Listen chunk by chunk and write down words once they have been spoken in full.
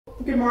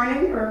good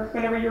morning, or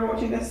whenever you're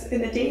watching this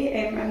in the day,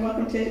 and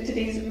welcome to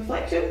today's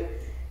reflection.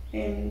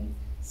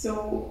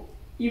 So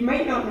you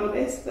might not know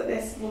this, but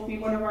this will be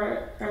one of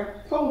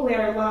probably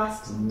our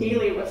last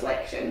daily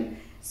reflection.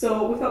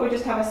 So we thought we'd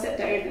just have a sit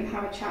down and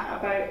have a chat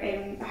about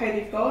how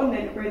they've gone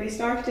and where they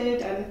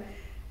started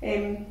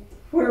and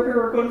where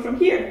we're going from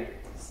here.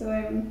 So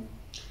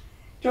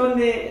John,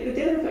 the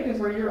daily reflections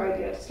were your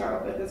idea to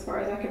start off with, as far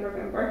as I can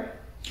remember.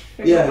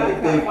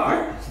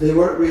 They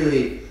weren't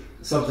really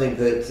something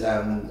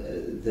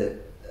that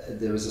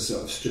there was a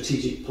sort of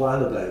strategic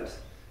plan about.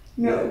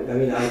 No. I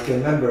mean, I can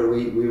remember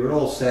we were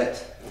all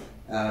set.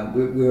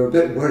 We were a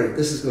bit worried.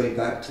 This is going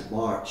back to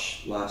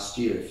March last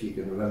year, if you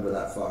can remember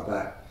that far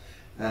back.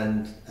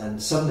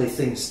 And suddenly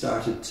things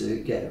started to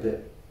get a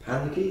bit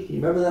panicky.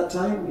 You remember that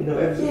time? You know,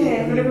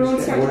 when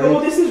everyone started, oh,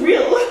 this is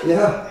real.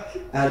 Yeah,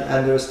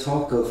 and there was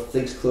talk of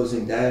things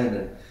closing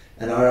down,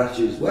 and our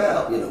attitude is,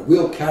 well, you know,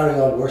 we'll carry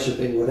on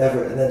worshipping,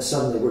 whatever. And then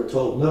suddenly we're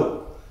told,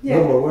 no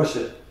more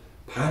worship.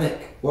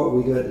 Panic. What are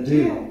we going to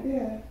do?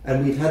 Yeah.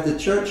 And we'd had the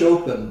church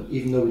open,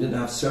 even though we didn't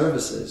have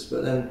services.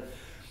 But then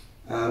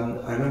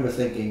I remember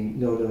thinking,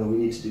 no, we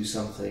need to do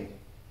something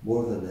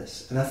more than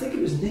this. And I think it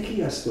was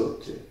Nikki I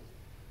spoke to.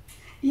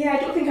 Yeah, I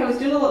don't think I was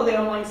doing a lot of the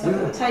online stuff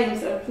at the time,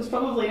 so it was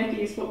probably Nikki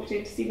you spoke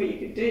to see what you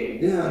could do.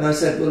 Yeah, and I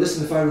said, well,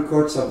 listen, if I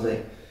record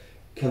something,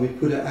 can we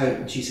put it out?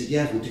 And she said,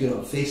 yes, we'll do it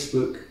on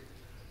Facebook.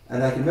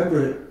 And I can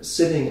remember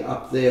sitting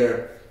up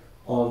there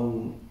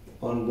on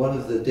one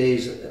of the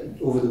days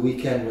over the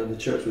weekend when the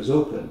church was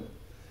open,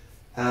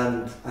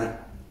 and I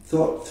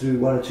thought through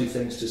one or two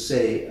things to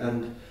say,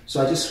 and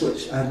so I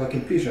had my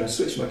computer, I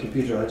switched my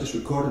computer, and I just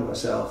recorded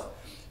myself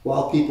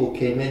while people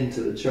came into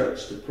the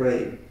church to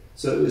pray.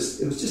 So it was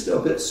just a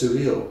bit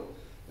surreal,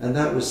 and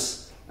that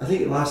was, I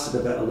think it lasted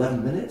about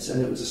 11 minutes,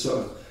 and it was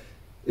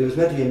it was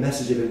meant to be a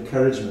message of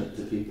encouragement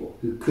to people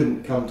who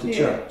couldn't come to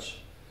church.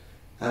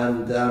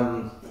 And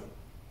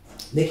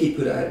Nikki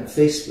put it out on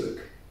Facebook,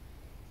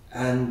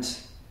 and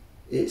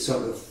it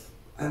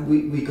and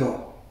we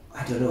got,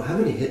 I don't know how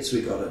many hits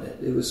we got on it.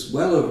 It was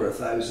well over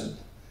 1,000,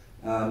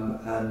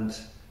 and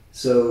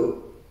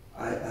so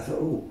I thought,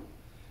 oh,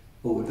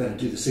 we better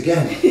do this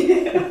again.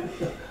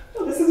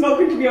 This is not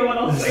going to be a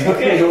one-off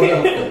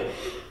thing.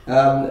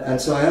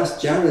 And so I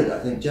asked Jared. I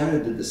think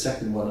Jared did the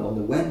second one on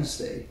the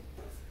Wednesday,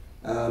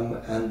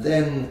 and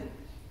then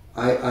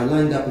I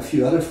lined up a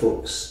few other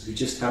folks who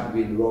just happened to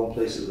be in the wrong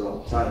place at the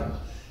wrong time,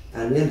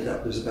 and we ended up,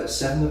 there was about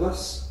 7 of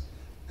us,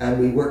 and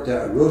we worked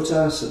out a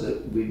rota so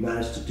that we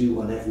managed to do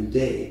one every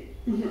day.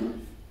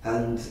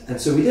 And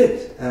so we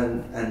did,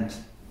 and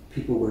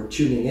people were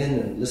tuning in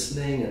and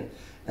listening,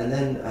 and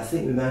then I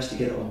think we managed to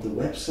get it on the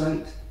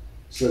website,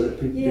 so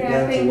that people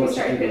began to watch. We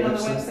started putting it on the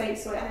website,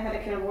 so I had a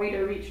kind of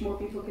wider reach, more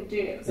people could do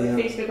it. Because on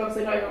Facebook,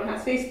 obviously not everyone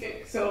has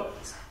Facebook, so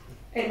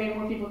it meant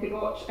more people could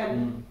watch,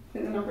 and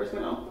then the numbers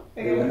went up.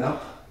 They went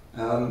up,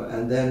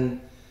 and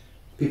then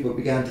people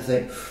began to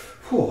think,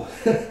 oh,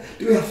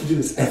 do we have to do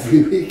this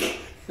every week?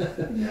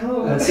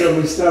 No. And so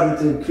we started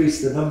to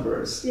increase the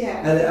numbers.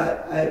 Yeah.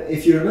 And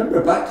if you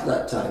remember back to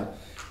that time,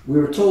 we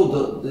were told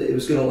that it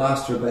was going to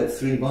last for about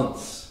 3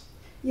 months.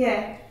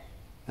 Yeah.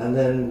 And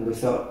then we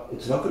thought,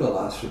 it's not going to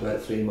last for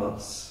about 3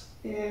 months.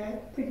 Yeah,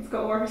 things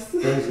got worse.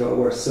 Things got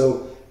worse.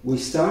 So I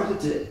started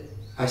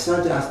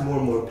to ask more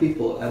and more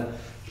people, and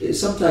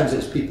sometimes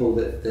it's people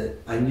that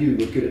I knew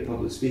were good at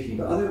public speaking,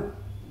 but other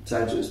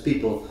times it was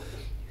people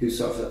who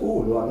sort of thought,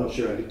 oh, no, I'm not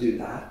sure I could do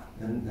that.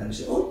 And we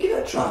said, oh, give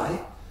it a try.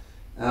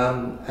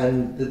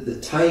 And the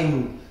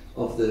time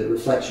of the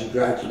reflection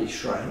gradually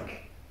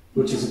shrank,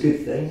 which is a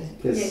good thing,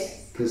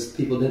 because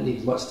people didn't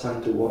need much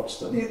time to watch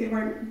them. They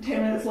weren't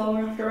 10 minutes long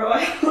after a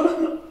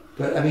while.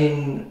 But I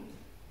mean,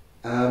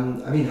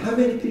 how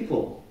many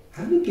people?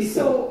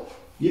 So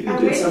you've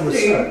been doing some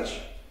research.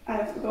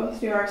 I've gone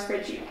through our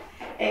spreadsheet.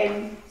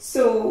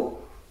 So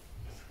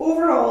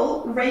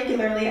overall,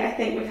 regularly, I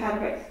think we've had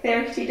about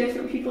 30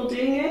 different people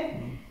doing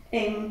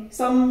it.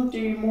 Some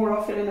do more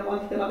often in a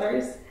month than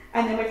others.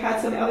 And then we've had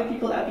some other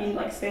people that have been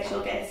like special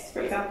guests,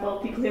 for example,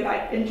 people who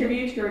I've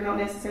interviewed who are not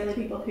necessarily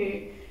people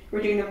who were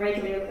doing them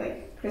regularly,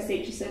 like Chris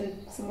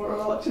Aitchison, somewhat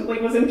reluctantly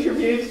was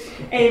interviewed.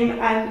 And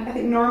I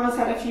think Norma's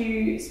had a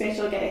few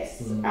special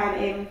guests,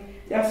 and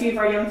a few of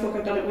our young folk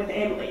have done it with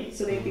Emily,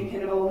 so they've been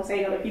kind of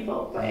alongside other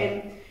people.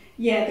 But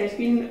there's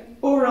been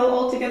overall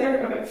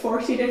altogether about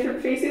 40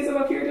 different faces have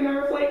appeared in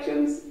our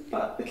reflections,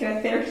 but kind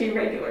of 30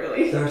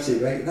 regularly. 30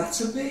 regular, that's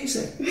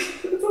amazing.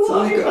 It's a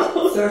lot of people.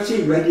 Got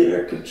 30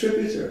 regular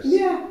contributors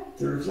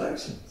to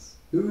reflections.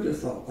 Who would have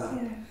thought that?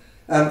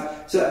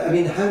 Yeah. So, I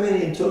mean, how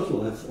many in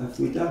total have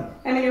we done?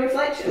 How many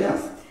reflections? Yeah.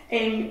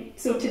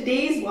 So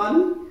today's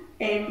one,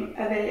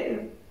 at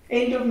the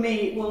end of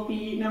May, will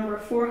be number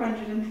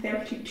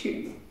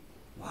 432.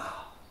 Wow.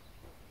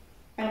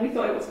 And we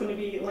thought it was going to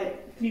be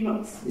like 3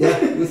 months. Yeah,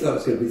 we thought it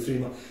was going to be 3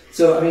 months.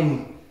 So, I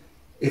mean,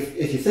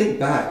 if you think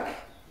back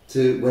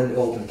to when it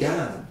all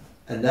began,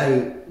 and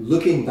now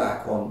looking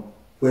back on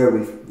where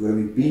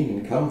we've been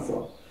and come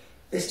from,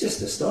 it's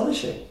just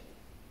astonishing.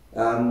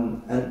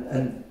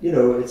 And you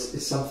know,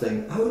 it's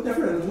something I would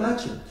never have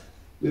imagined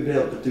we've been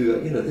able to do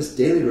this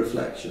daily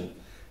reflection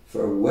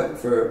for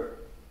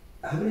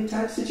how many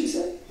times did you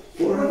say?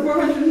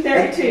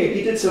 432.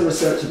 You did some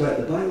research about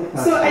the Bible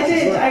passages. So I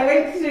did. Well. I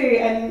went through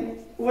and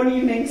one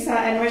evening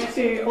sat and went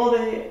through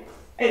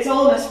it's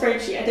all in a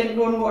spreadsheet. I didn't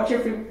go and watch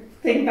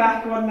everything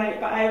back one night,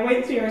 but I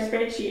went through our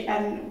spreadsheet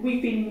and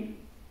we've been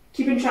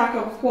keeping track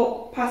of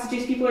what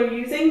passages people are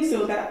using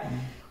so that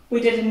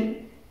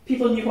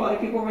people knew what other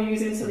people were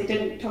using, so they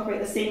didn't talk about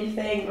the same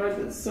thing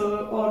or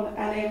so on.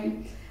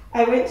 And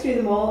I went through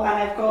them all, and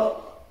I've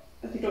got,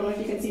 I don't know if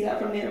you can see that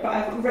from there, but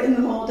I've written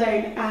them all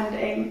down.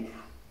 And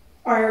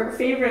our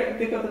favourite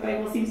book of the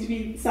Bible seems to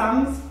be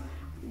Psalms.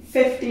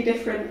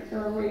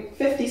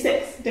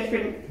 56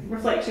 different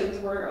reflections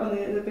were on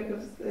the book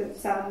of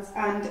Psalms,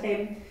 and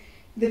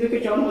the book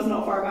of John was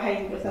not far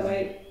behind with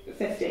about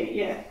 50.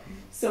 Yeah,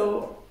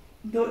 so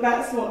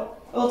that's what.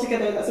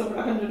 Altogether, that's over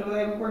 100 of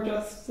them.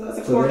 So that's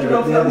a quarter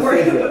of them.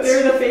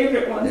 They're the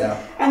favourite ones. Yeah.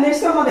 And there's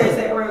some others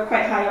that were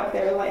quite high up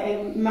there,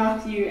 like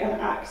Matthew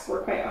and Acts were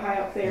quite high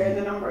up there in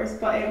the numbers.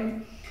 But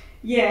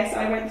yes,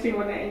 I went through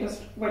one night and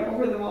just went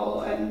over them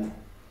all. And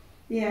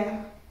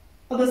yeah,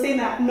 although saying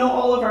that, not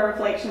all of our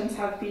reflections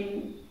have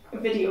been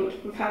videoed.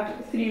 We've had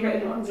 3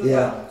 written ones as well.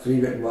 Yeah,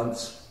 3 written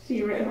ones.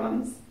 3 written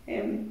ones.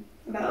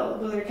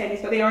 Those are Kenny's,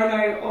 but they are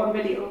now on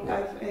video.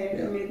 I've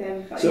made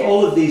them. But so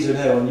all of these are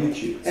now on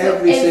YouTube. So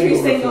every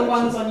single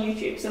one's on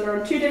YouTube. So they're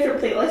on 2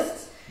 different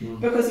playlists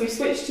because we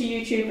switched to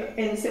YouTube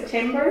in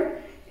September,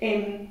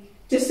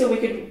 just so we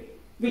could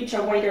reach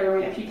a wider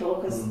array of people.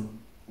 Because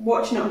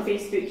watching it on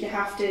Facebook, you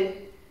have to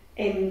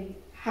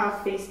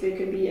have Facebook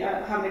and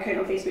have an account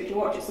on Facebook to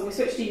watch it. So we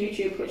switched to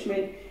YouTube, which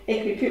meant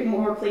it could be put in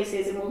more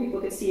places and more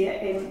people could see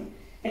it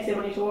if they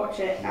wanted to watch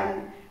it.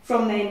 And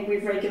from then,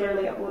 we've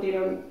regularly uploaded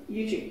on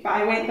YouTube. But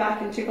I went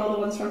back and took all the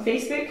ones from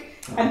Facebook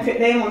and put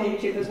them on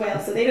YouTube as well.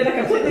 So they're in a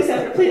completely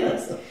separate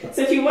playlist.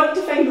 So if you want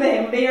to find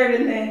them, they are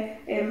in the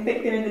I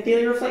think they're in the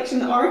Daily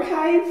Reflection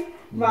archive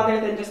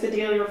rather than just the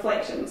Daily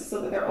Reflections,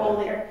 so that they're all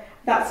there.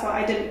 That's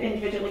why I didn't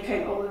individually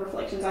count all the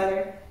reflections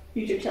either.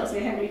 YouTube tells me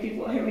how many things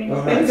are in the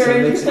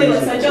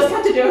playlist. I just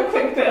had to do a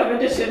quick bit of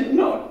addition,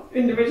 not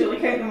individually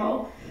count them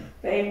all.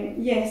 But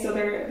so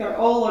they're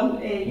all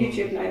on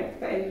YouTube now.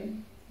 But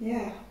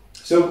yeah.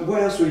 So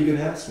what else were you going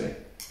to ask me?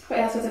 What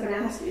else was I going to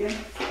ask you?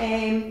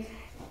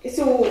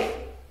 So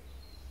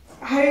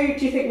how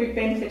do you think we've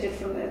benefited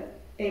from the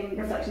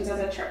reflections as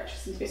a church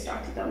since we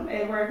started them?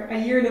 We're a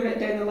year and a bit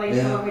down the line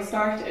from when we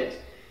started.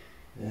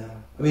 Yeah,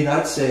 I mean,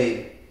 I'd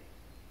say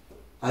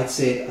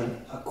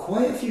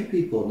quite a few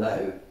people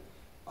now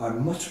are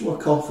much more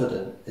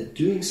confident at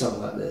doing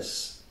something like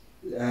this.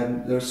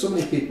 There are so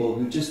many people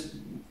who just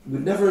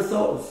would never have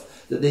thought of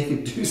that they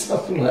could do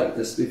something like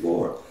this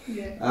before.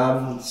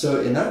 Yeah.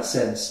 So in that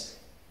sense,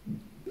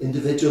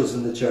 individuals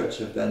in the church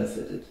have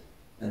benefited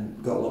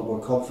and got a lot more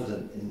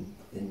confident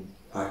in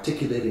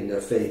articulating their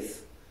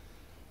faith.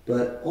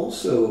 But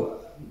also,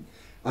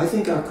 I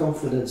think our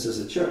confidence as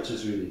a church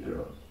has really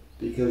grown,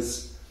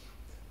 because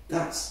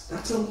that's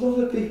a lot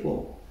of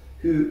people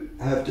who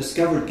have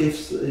discovered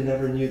gifts that they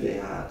never knew they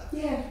had.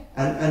 Yeah.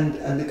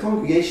 And the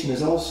congregation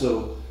has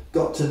also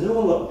got to know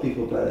a lot of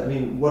people about it. I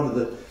mean,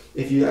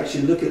 if you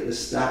actually look at the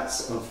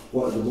stats of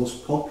what are the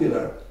most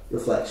popular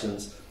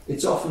reflections,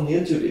 it's often the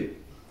interview.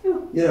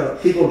 Oh. You know,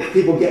 people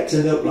get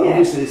to know. Well,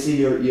 obviously, they see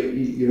your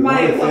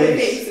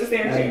face is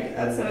there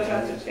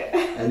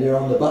and you're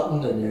on the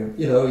button, and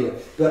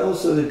but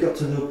also they've got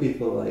to know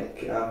people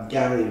like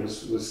Gary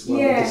was one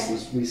of this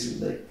was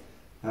recently,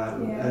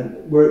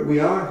 and we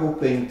are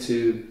hoping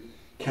to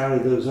carry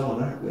those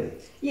on, aren't we?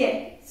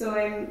 Yeah.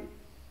 So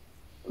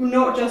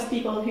not just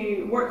people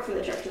who work for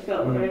the church as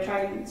well. We're going to try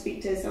and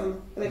speak to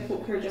some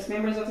folk who are just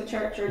members of the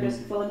church or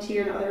just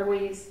volunteer in other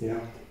ways.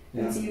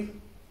 And see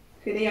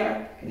who they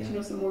are, get to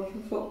know some more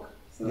from folk.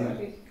 So that'd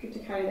be good to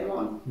carry them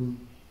on.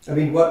 I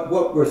mean,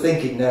 what we're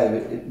thinking now,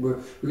 we're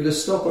going to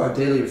stop our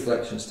daily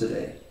reflections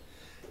today,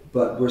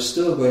 but we're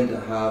still going to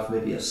have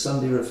maybe a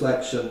Sunday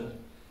reflection.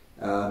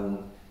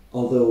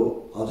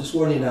 Although, I'll just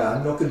warn you now,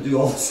 I'm not going to do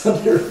all the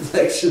Sunday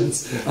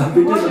reflections. I've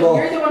been doing them all.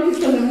 You're the one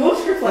who's done the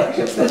most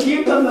reflections, because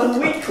you've done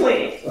them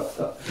weekly.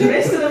 The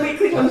rest of the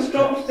weekly ones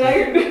dropped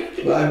down.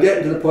 But I'm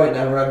getting to the point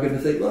now where I'm going to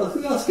think, well,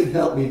 who else can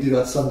help me do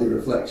a Sunday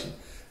reflection?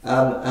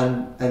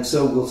 And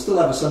so we'll still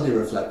have a Sunday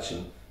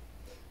reflection,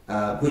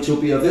 which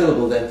will be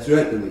available then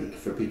throughout the week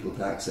for people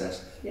to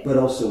access. Yeah. But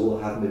also we'll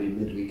have maybe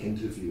midweek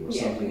interview or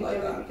something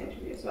like that.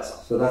 As well.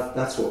 So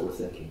that's what we're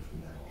thinking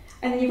from now on.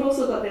 And you've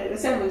also got the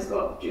sermons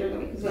go up during the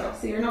week as well,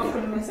 so you're not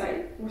going to miss out.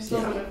 We're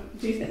still going to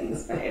do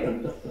things, but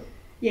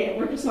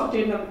we're just not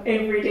doing them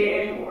every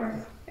day anymore.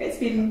 It's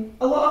been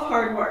a lot of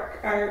hard work.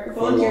 Our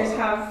volunteers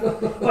have,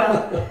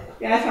 I've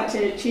had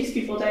to chase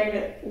people down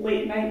at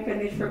late night when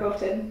they've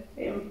forgotten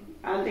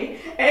Andy.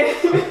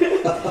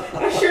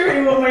 I'm sure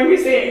he won't mind me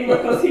saying,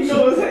 because he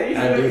knows that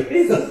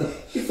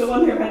he's the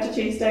one who I've had to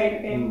chase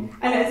down.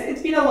 And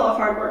it's been a lot of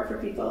hard work for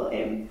people.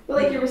 But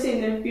like you were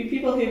saying, there have been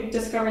people who've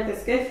discovered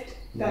this gift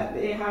that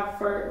they have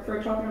for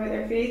talking about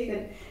their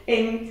faith.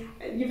 And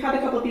you've had a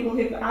couple of people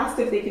who've asked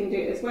if they can do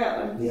it as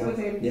well. And Yeah.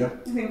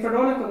 I think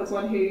Veronica was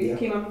one who Yeah.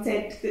 came up and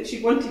said that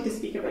she wanted to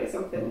speak about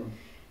something.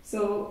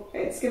 So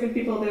it's given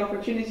people the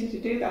opportunity to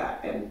do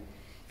that, and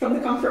from the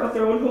comfort of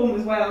their own home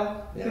as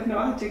well. Yeah. They've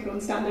not had to go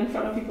and stand in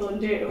front of people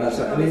and do it. That's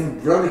right. I mean,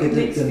 Veronica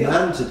didn't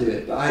demand to do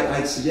it, but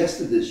I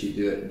suggested that she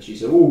do it, and she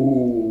said,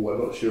 "Oh,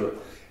 I'm not sure."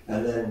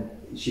 And then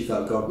she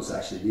felt God was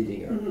actually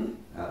leading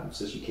her,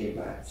 so she came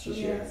back. She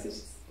shared.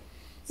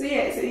 So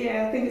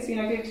I think it's been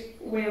a good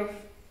way of,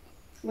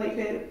 like,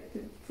 the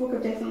folk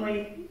have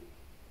definitely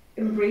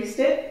embraced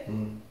it.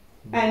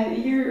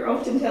 And you're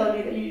often telling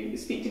me that you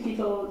speak to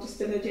people just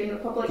in the general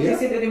public. Yeah. They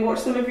say that they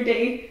watch them every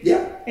day.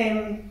 Yeah.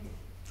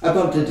 I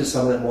bumped into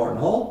someone at Morton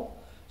Hall.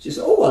 She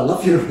said, "Oh, I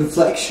love your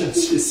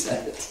reflections," she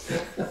said.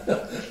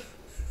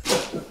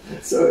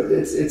 So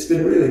it's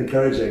been really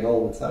encouraging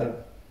all the time.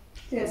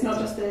 Yeah, it's not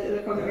just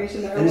the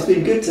congregation that are And it's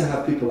been watching. good to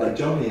have people like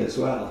Johnny as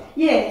well.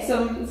 Yeah,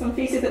 some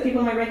faces that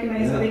people might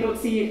recognise, but they don't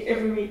see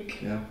every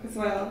week as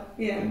well.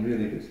 Yeah. It's been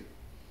really good.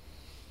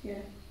 Yeah.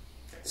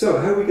 So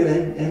how are we going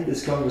to end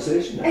this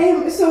conversation now?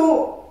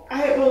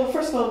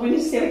 First of all, we need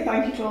to say a big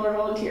thank you to all our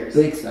volunteers.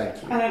 Big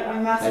thank you. And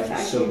a massive Thank you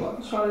thank so you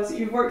much. because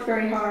you've worked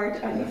very hard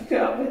and you've put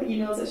up with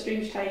emails at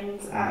strange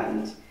times,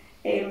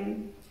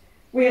 and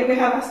we have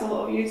asked a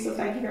lot of you, so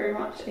thank you very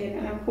much,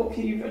 and I hope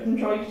you've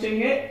enjoyed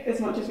doing it as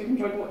much as we've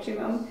enjoyed watching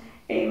them.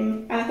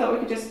 And I thought we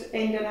could just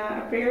end in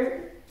a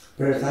prayer.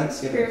 Prayer of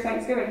thanksgiving. Prayer of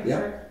thanksgiving Yeah.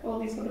 for all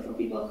these wonderful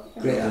people.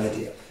 Great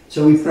idea.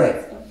 So we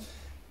pray.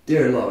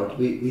 Dear Lord,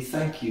 we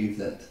thank you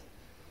that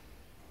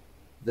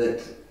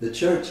the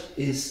church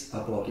is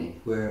a body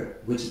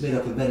which is made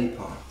up of many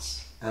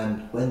parts,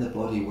 and when the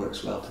body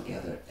works well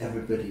together,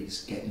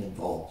 everybody's getting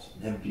involved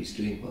and everybody's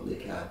doing what they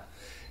can.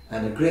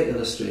 And a great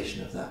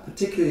illustration of that,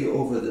 particularly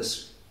over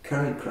this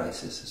current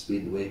crisis, has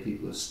been the way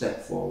people have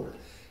stepped forward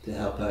to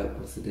help out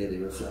with the daily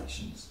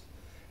reflections.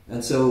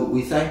 And so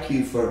we thank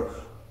you for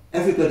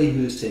everybody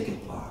who has taken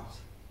part,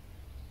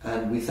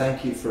 and we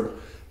thank you for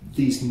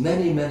these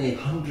many, many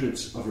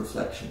hundreds of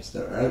reflections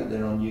that are out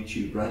there on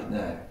YouTube right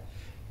now,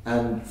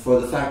 and for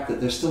the fact that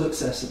they're still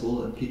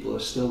accessible and people are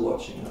still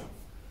watching them.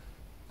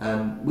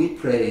 And we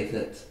pray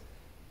that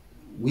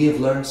we have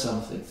learned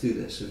something through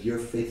this of your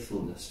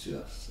faithfulness to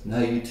us, and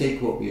how you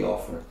take what we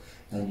offer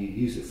and you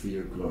use it for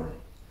your glory.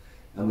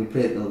 And we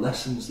pray that the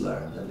lessons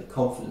learned and the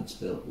confidence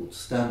built will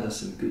stand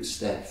us in good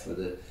stead for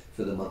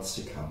the months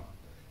to come.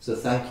 So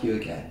thank you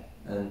again,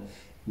 and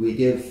we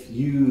give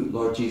you,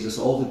 Lord Jesus,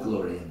 all the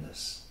glory in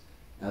this,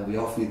 and we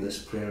offer you this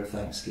prayer of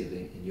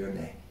thanksgiving in your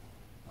name.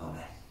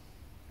 Amen.